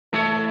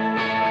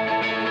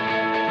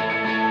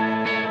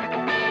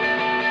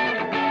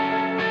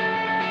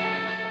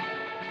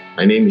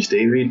My name is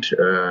David.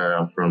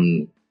 I'm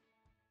from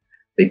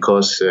the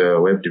course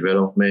Web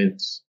Development,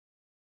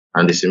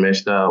 and the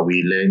semester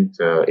we learned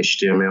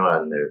HTML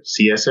and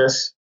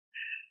CSS,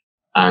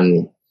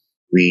 and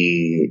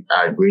we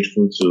are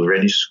grateful to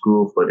ReDI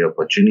School for the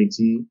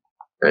opportunity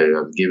that you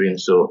have given.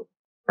 So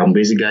I'm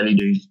basically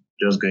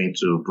just going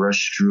to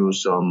brush through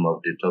some of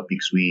the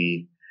topics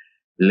we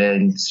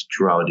learned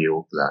throughout the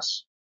whole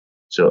class.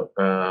 So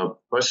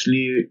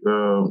firstly,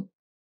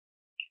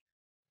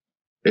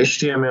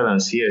 HTML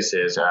and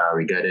CSS are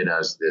regarded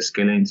as the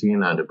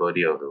skeleton and the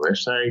body of the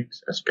website,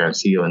 as you can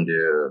see on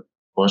the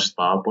first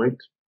PowerPoint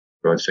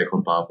or the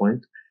second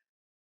PowerPoint.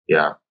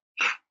 Yeah,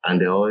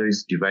 and they're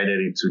always divided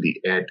into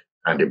the head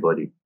and the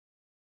body.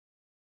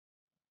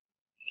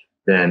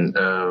 Then,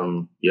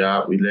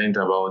 we learned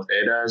about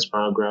headers,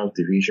 paragraphs,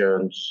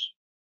 divisions,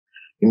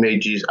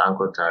 images,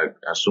 anchor tag,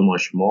 and so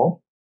much more.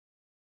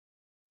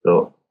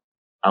 So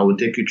I will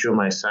take you through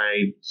my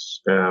site,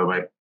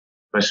 my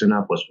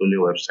personal portfolio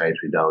website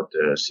without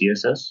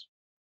CSS.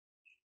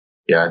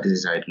 Yeah, this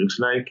is how it looks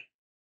like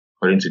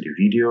according to the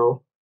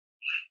video.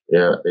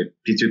 Yeah, the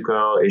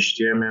typical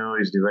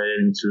HTML is divided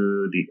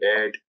into the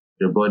head,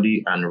 the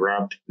body, and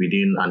wrapped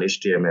within an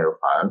HTML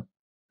file,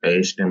 a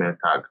HTML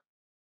tag.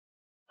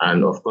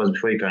 And of course,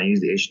 before you can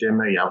use the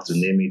HTML, you have to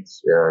name it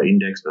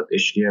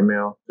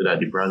index.html so that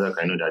the browser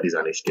can know that this is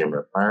an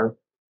HTML file.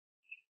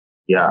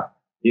 Yeah,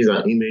 this is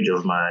an image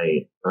of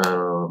my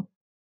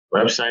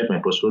website, my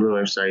portfolio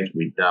website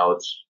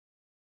without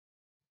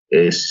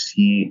a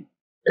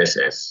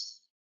CSS.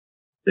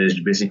 There's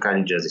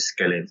basically just a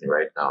skeleton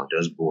right now,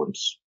 just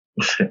bones.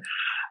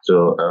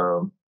 So,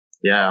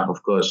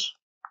 of course,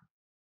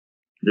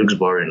 it looks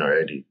boring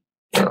already.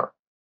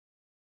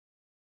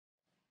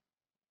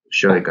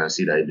 Sure, you can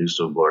see that it looks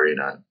so boring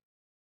and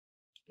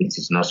it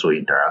is not so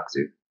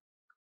interactive.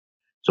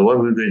 So what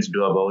we're going to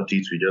do about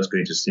it, we're just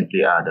going to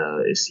simply add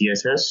a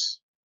CSS.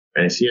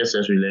 And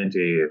CSS, we learned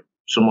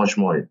so much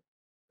more.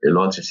 A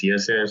lot of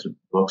CSS,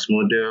 box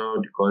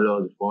model, the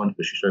color, the font,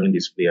 positioning,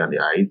 display, and the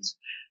height.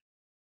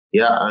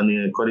 Yeah,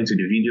 and according to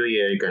the video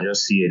here, you can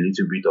just see a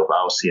little bit of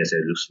how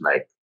CSS looks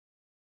like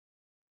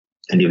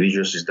in the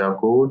Visual System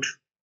code.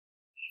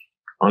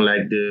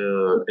 Unlike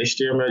the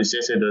HTML, the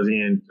CSS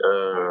doesn't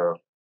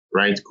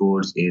write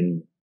codes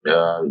in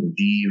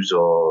divs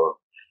or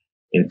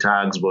in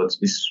tags, but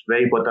it's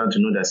very important to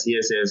know that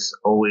CSS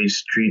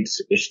always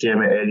treats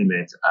HTML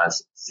elements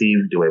as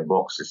if they were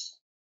boxes.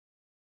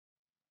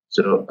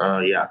 So,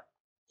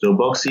 so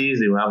boxes,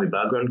 they will have a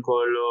background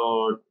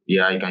color.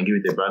 Yeah, you can give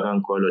it a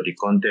background color, the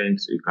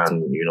content, you can,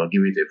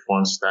 give it a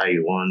font style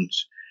you want,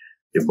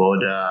 the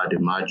border, the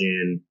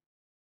margin,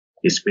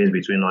 the space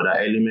between other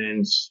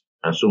elements,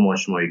 and so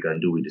much more you can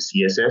do with the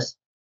CSS.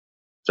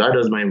 So how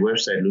does my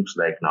website looks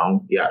like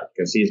now? Yeah, you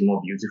can see it's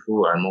more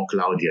beautiful and more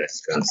cloudy,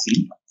 as you can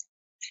see.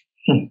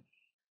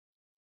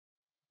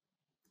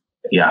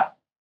 Yeah,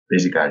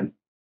 basically.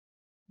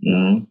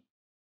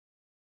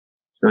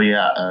 So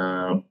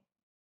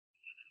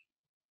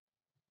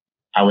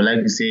I would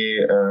like to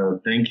say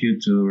thank you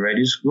to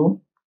ReDI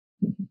School.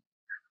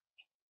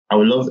 I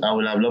would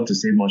have loved to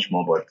say much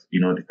more, but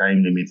the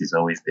time limit is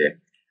always there.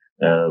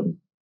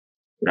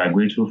 We are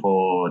grateful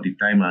for the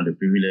time and the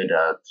privilege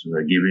that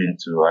we're given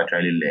to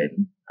actually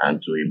learn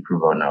and to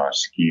improve on our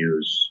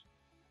skills.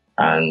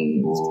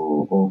 And we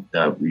hope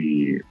that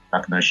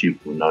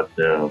partnership will not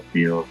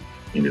fail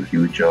in the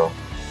future.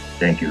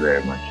 Thank you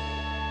very much.